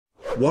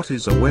What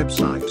is a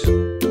website?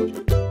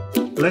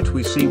 Let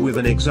we see with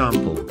an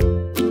example.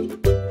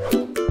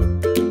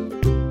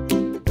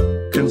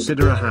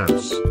 Consider a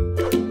house.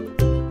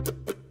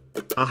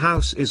 A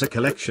house is a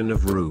collection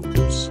of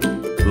rooms,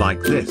 like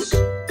this.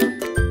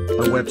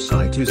 A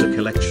website is a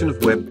collection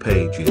of web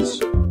pages.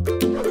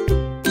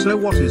 So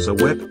what is a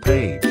web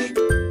page?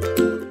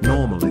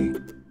 Normally,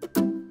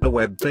 a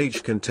web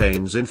page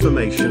contains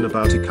information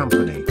about a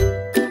company,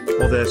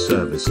 or their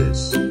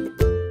services,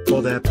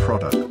 or their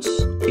products.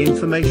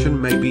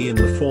 Information may be in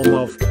the form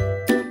of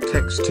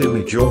text,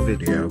 image or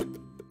video.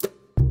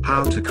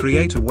 How to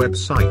create a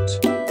website?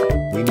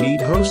 We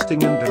need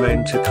hosting and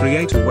domain to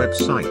create a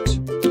website.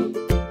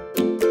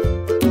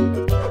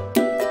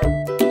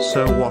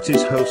 So what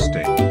is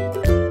hosting?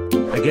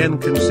 Again,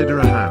 consider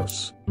a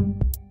house.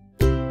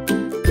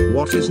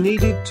 What is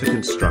needed to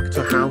construct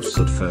a house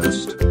at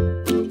first?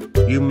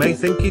 You may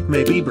think it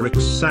may be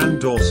bricks,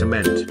 sand or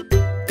cement.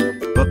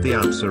 But the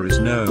answer is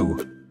no.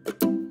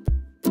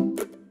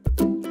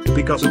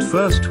 Because at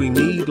first we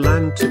need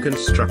land to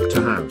construct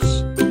a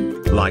house.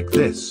 Like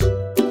this.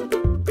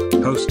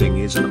 Hosting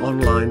is an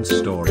online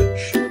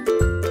storage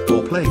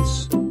or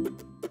place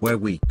where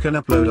we can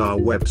upload our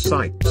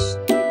websites.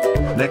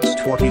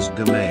 Next, what is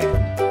domain?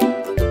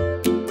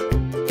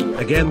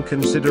 Again,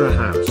 consider a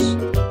house.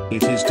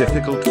 It is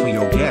difficult for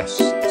your guests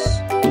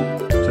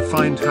to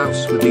find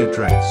house with the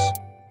address,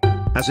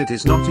 as it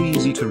is not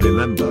easy to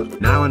remember.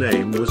 Now a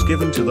name was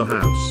given to the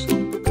house,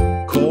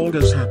 called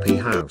as Happy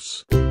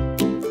House.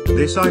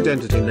 This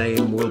identity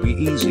name will be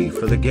easy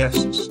for the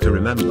guests to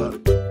remember,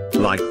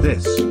 like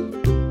this.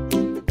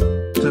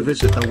 To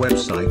visit a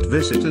website,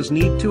 visitors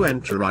need to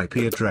enter IP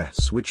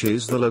address, which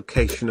is the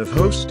location of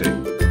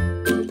hosting,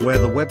 where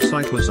the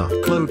website was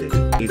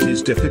uploaded. It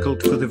is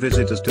difficult for the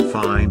visitors to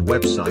find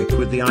website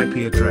with the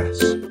IP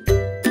address,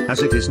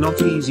 as it is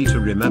not easy to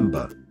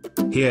remember.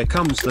 Here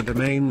comes the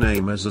domain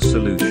name as a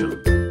solution.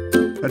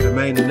 A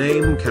domain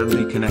name can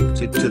be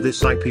connected to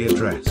this IP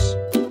address,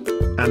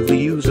 and the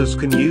users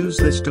can use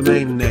this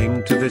domain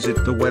name to visit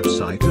the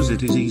website as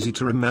it is easy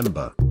to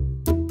remember.